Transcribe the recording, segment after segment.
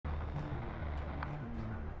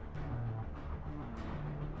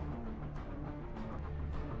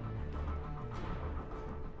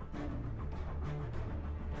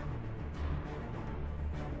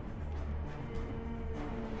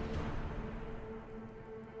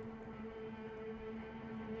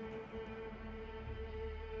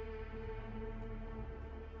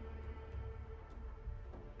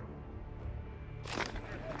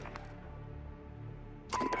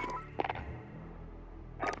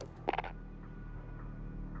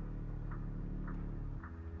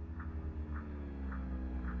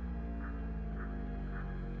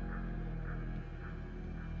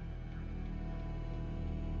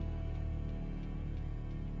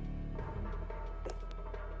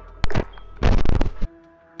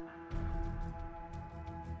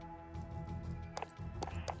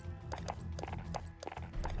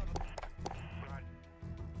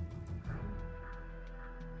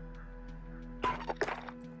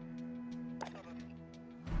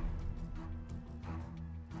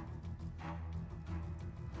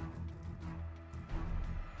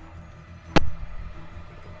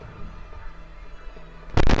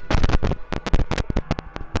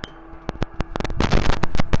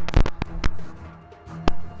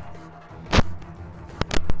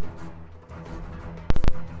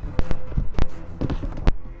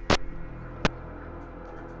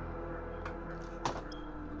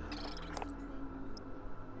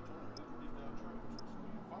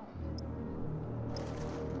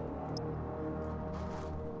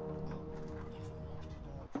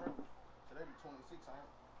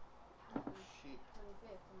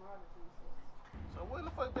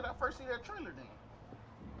trailer then?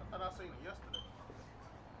 I thought I seen it yesterday.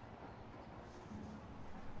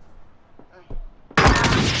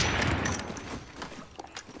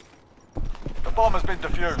 The bomb has been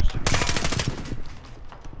defused.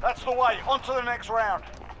 That's the way. On to the next round.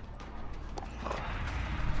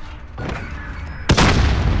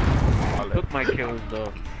 Took my kills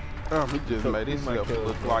though. He just made himself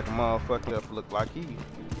look like a motherfucker. Look like he.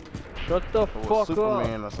 Shut the fuck up.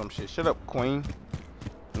 Superman or some shit. Shut up, Queen.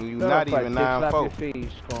 You not even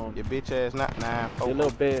 9'4". Your bitch ass not 9'4". You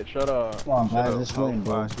little bitch, shut up. Come on, guys, let's win,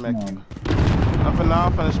 bro. Smack you. I'm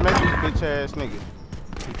finna smack this bitch ass nigga.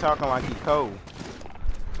 He talking like he cold.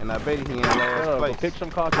 And I bet he in last place. Go pick some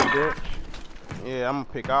cotton, bitch. Yeah, I'm gonna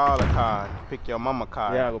pick all the cotton. Pick your mama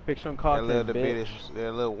cotton. Yeah, go pick some cotton, that little bitch.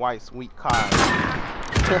 That little white sweet cotton.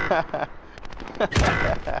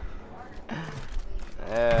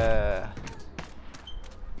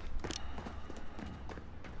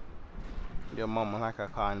 Your mama like a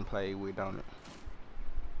cotton play with, don't it?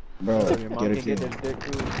 Bro, Your mom can get this dick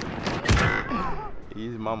too.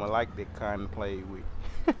 His mama like that cotton play with.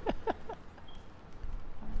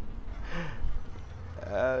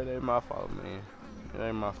 It ain't my fault, man. It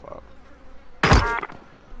ain't my fault.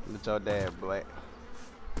 But your dad black.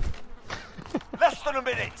 Less than a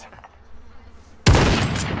minute.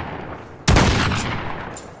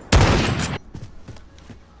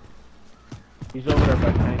 He's over there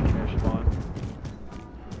by tanking there, spawn.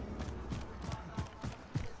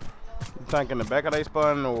 You tank in the back of they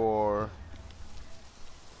spawn or?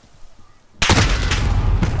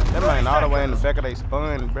 That man all the way in the back of they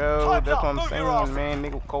spawn, bro. That's what I'm saying, man.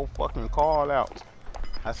 Nigga go fucking call out.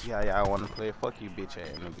 I see how y'all wanna play. Fuck you, bitch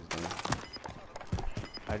ass niggas,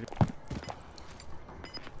 man.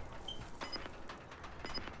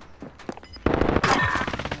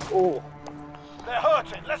 Oh. They're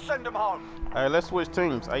hurting. Let's send them home. Hey, let's switch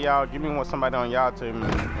teams. Hey, y'all, give me somebody on y'all team,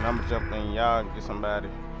 and I'm gonna jump in. Y'all get somebody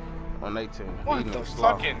on their team. What the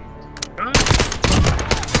fucking?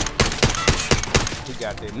 He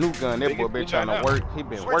got that new gun. That boy been trying to work. He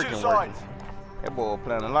been working. That boy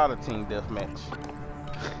playing a lot of team deathmatch.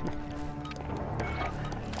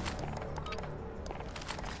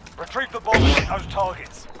 Retrieve the bomb and those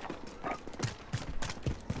targets.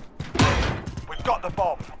 We've got the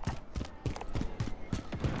bomb.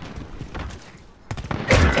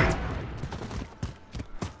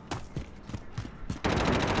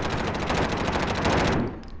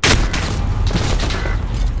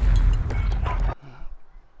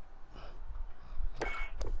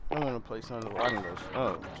 I wanna play something I can go.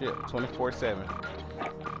 Oh shit, 24/7.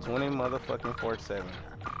 20 motherfucking 4/7.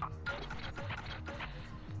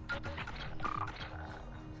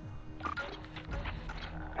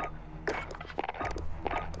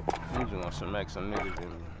 I'm just gonna smack some niggas in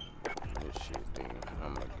this shit thing,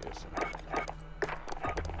 I'm guessing.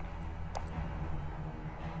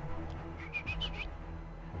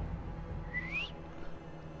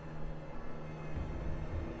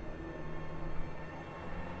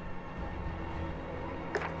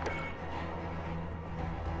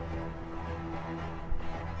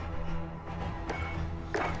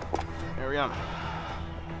 Ariana,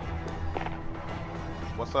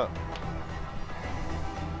 what's up?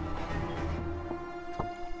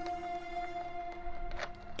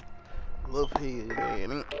 Love here,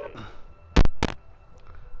 man.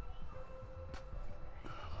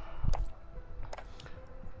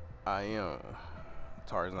 I am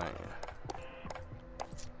Tarzan.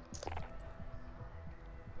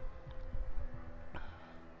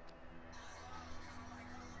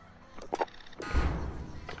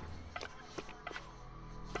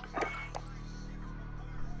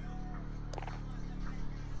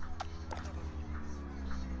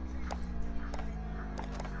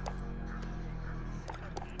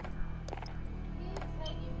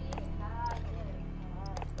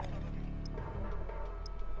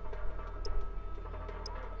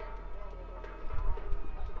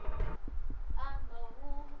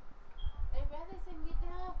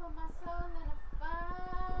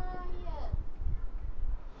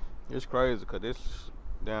 It's crazy because this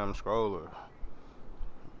damn scroller,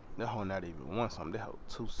 that hoe not even one something, that hoe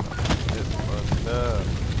two something. It's fucked up.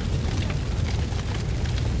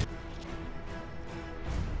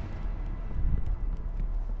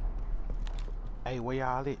 Hey, where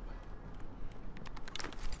y'all at?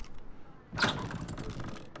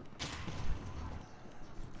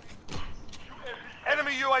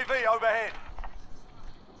 Enemy UAV overhead.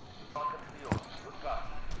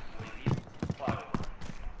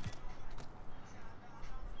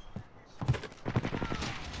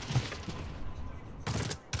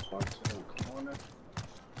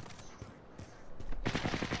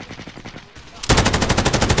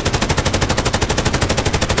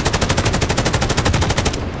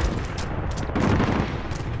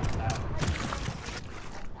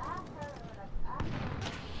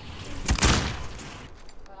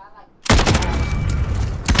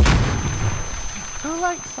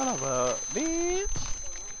 right, son of a bitch.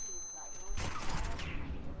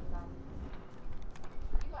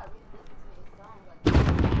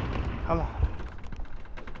 Hold on.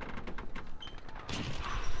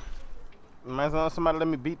 Might as well somebody let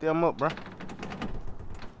me beat them up, bro.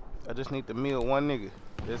 I just need to mill one nigga.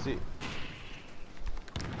 That's it.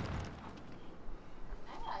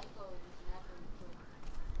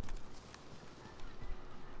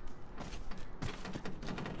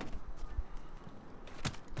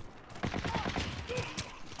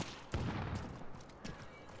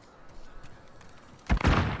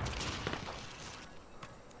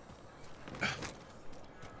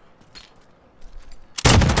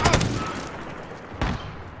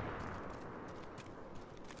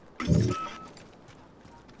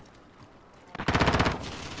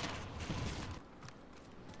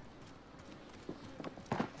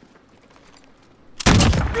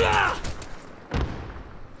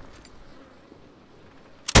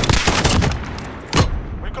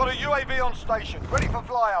 We've got a UAV on station, ready for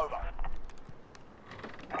flyover.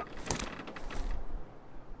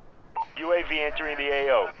 UAV entering the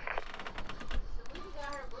AO.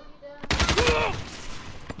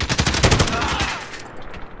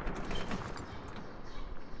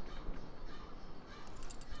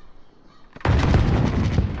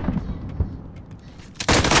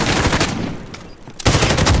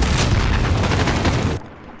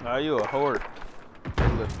 Oh, you a whore. You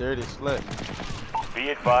little dirty slut. Be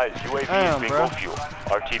advised, UAV Damn, is bingo bro. fuel.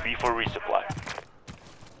 RTB for resupply.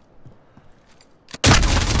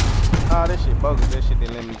 Ah, that shit bogus. That shit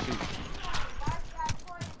didn't let me shoot.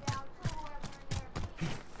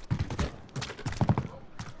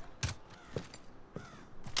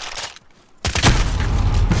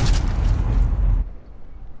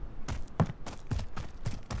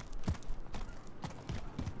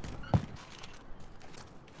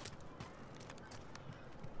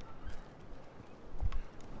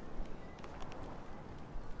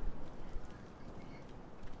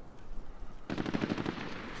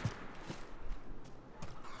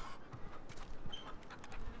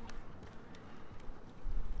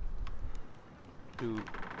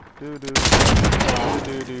 Do do do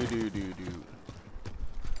do do do do.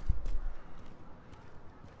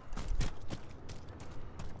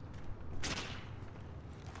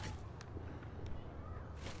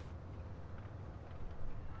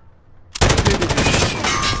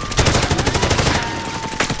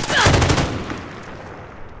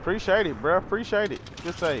 Appreciate it, bro. Appreciate it.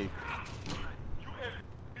 Good save.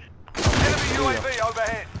 Enemy UAV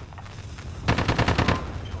overhead.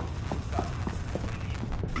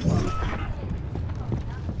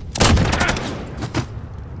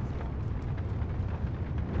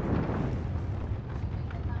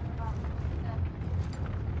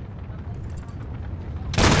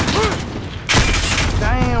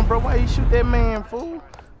 Damn, bro, why you shoot that man, fool?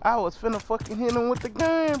 I was finna fucking hit him with the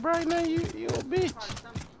gun, bro. Now you a bitch.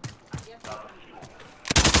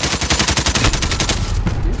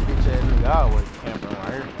 This bitch ass nigga always camping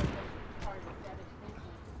right here.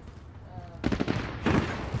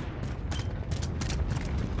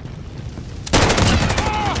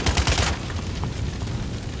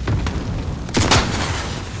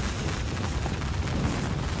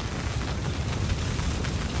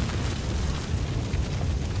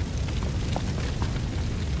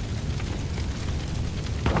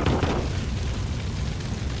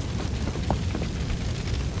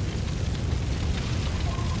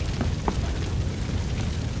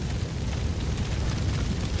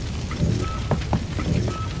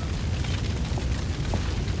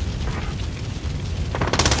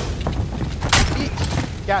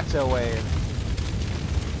 Got your ass.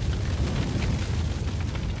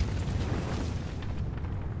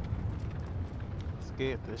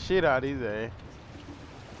 Scared the shit out of his ass.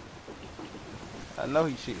 I know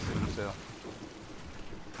he shits at himself.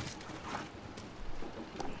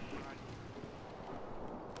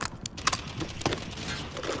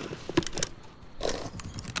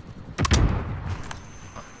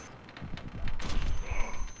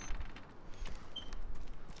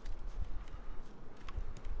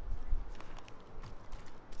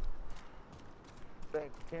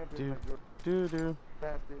 Do do do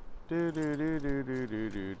do do do do do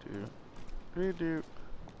do do do do.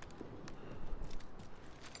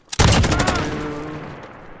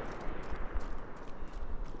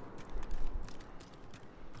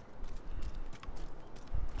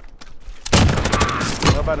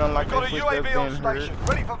 Nobody don't like Got a that UAV on footsteps being station, heard.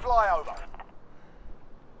 ready for flyover.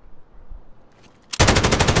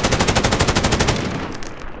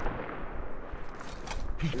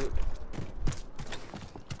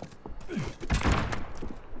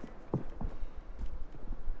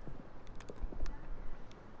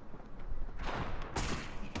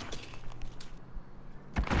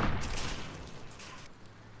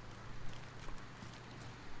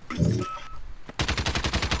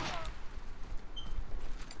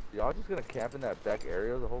 Y'all just gonna camp in that back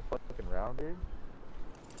area the whole fucking round, dude?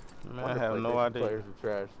 Man, I have no idea. Players are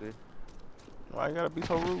trash, dude. Why you gotta be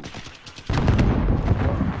so rude?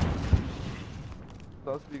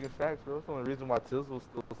 So I'm speaking facts, bro. That's the only reason why Tizzle's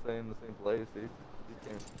still staying in the same place, dude. He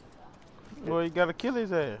can't. Well, you gotta kill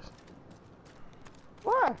his ass.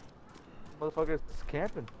 Why? Motherfuckers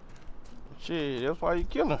camping. Shit, that's why you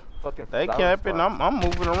kill him. Fucking They flower camping, spot. I'm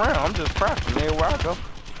moving around. I'm just crouching everywhere I go.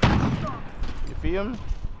 You feel me?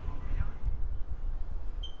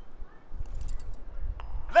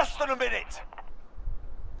 Less than a minute.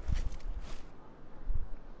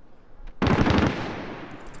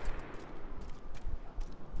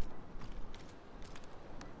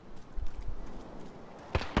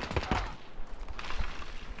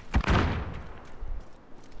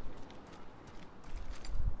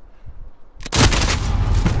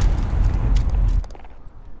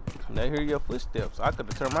 They hear your footsteps. I could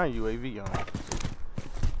have turned my UAV on.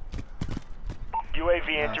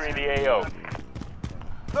 UAV entering the AO.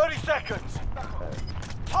 30 seconds.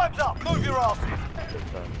 Time's up. Move your asses. Good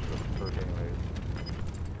time for anyways.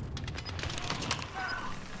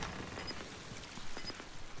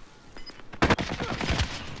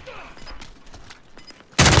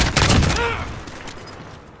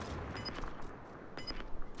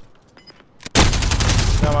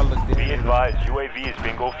 Now I look Be dead. advised, UAV is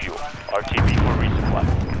bingo fuel. RTB for resupply.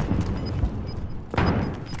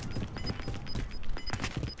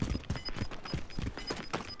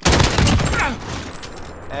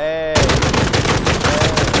 Hey.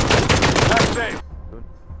 That's it.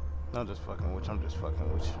 I'm just fucking with you. I'm just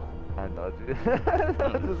fucking with you. I know, dude.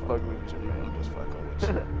 I'm just fucking with you, Man, man. I'm just fucking with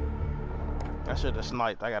you. I should have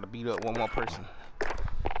sniped. I gotta beat up one more person.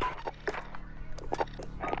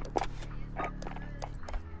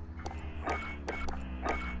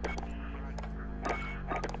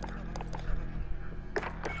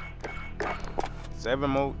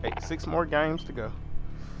 Six more games to go.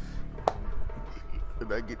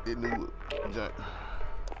 Did I get that new junk?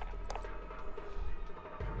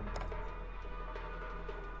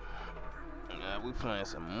 We playing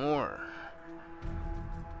some more.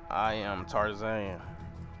 I am Tarzan.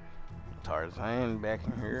 Tarzan back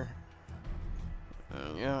in here.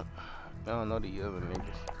 Yeah. I don't know the other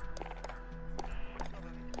niggas.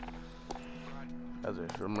 I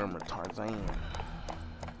just remember Tarzan.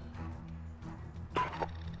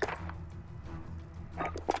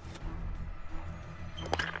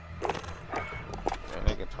 That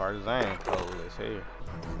nigga Tarzan cold as hell.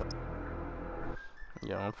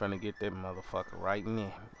 Yeah, I'm finna get that motherfucker right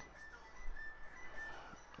now.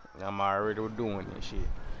 I'm already doing this shit.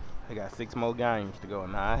 I got 6 more games to go,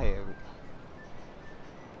 and now I have it.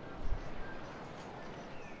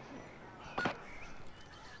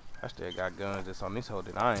 I still got guns that's on this hoe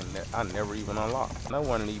that I never even unlocked. No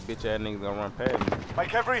one of these bitch ass niggas gonna run past me.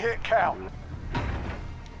 Make every hit count.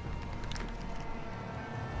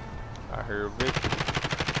 I heard a victim.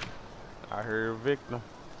 I heard a victim.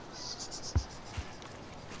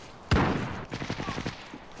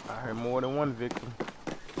 I heard more than one victim.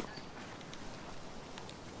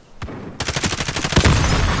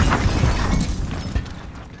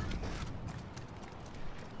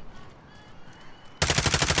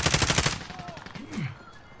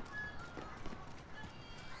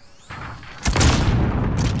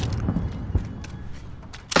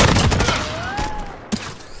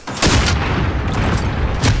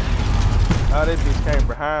 Oh, that bitch came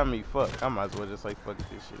behind me. Fuck. I might as well just say fuck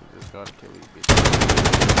this shit. Just gonna kill these bitches.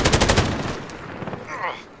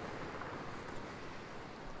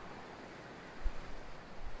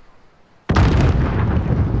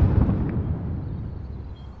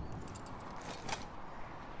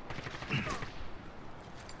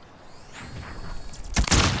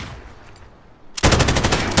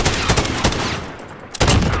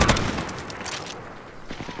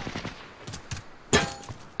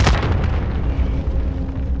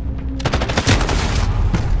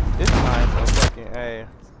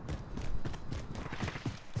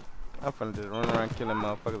 I'm finna just run around killing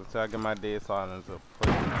motherfuckers until I get my dead silence up.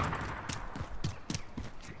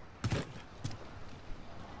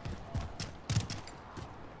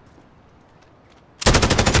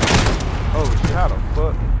 Oh shit, how the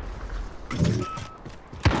fuck?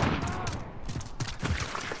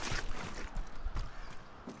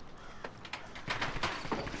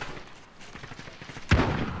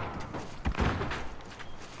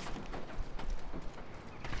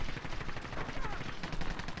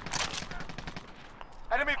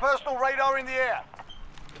 Enemy personal radar in the air.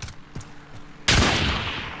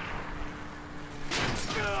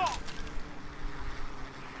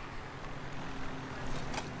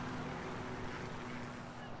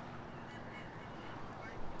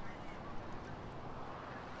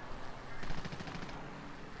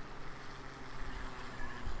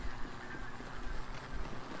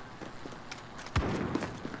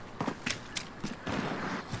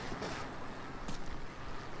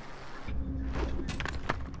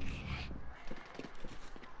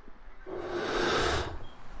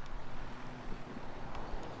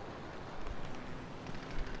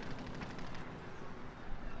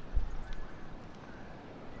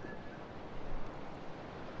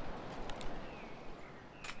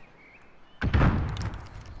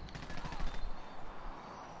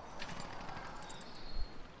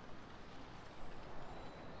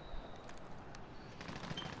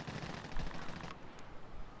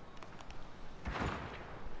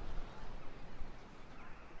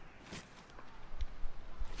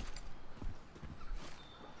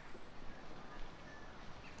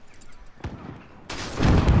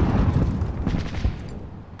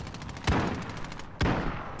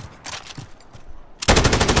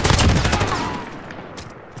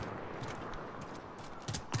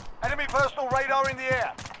 radar in the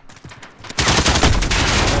air.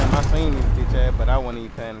 Damn, I seen this bitch ass, but I wasn't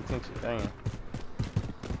even paying attention. Damn.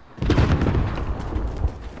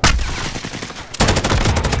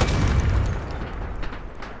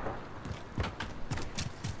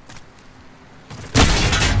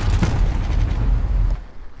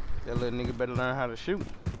 That little nigga better learn how to shoot.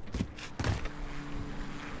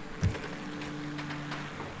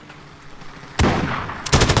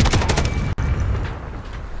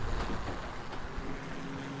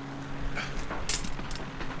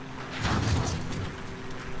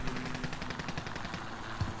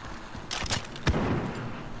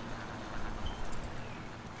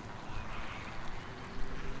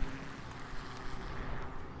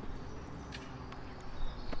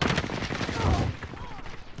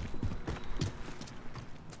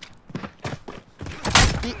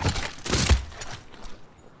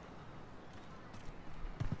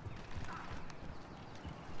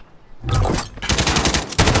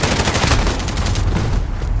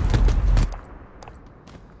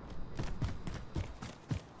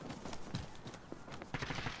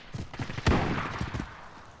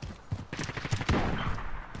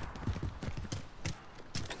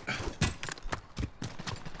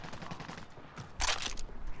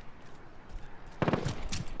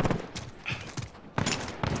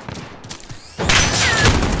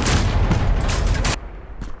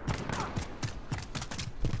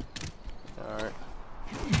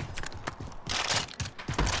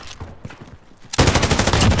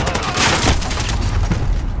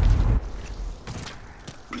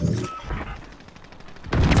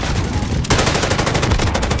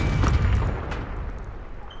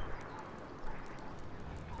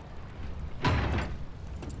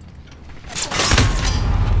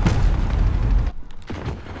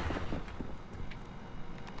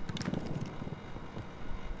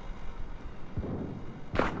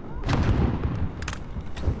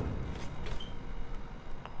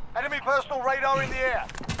 Enemy personal radar in the air.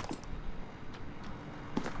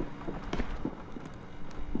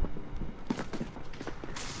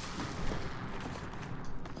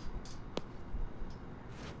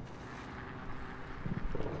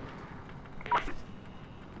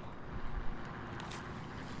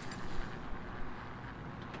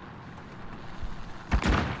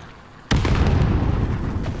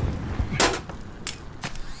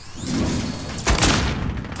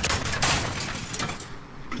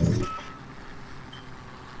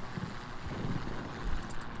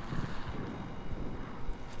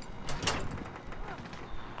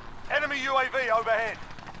 Enemy UAV overhead.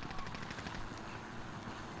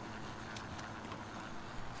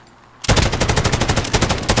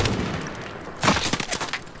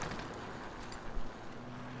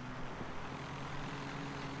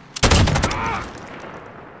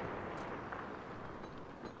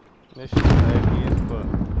 This shit heavy as fuck.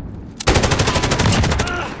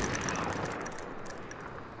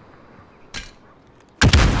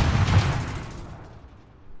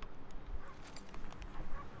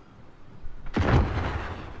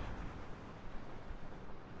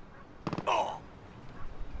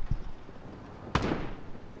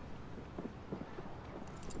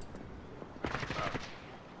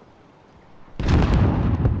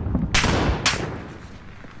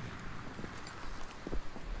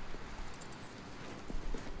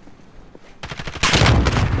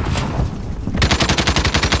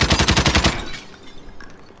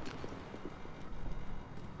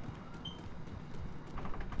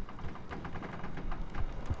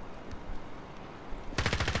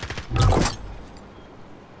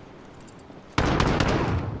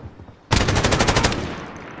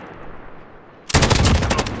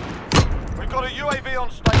 Got a UAV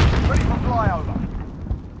on station, ready for flyover.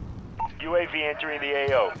 UAV entering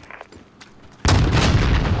the AO.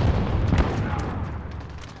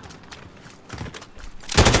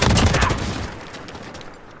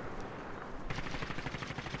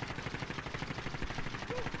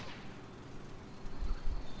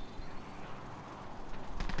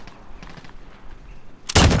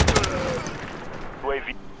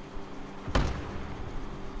 UAV.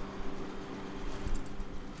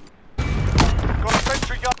 Got a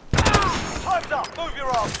sentry gun. Time's up, move your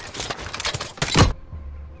ass.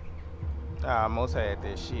 I almost had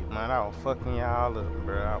that shit, man. I was fucking y'all up,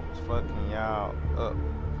 bro. I was fucking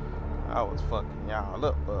y'all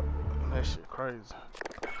up. That shit crazy.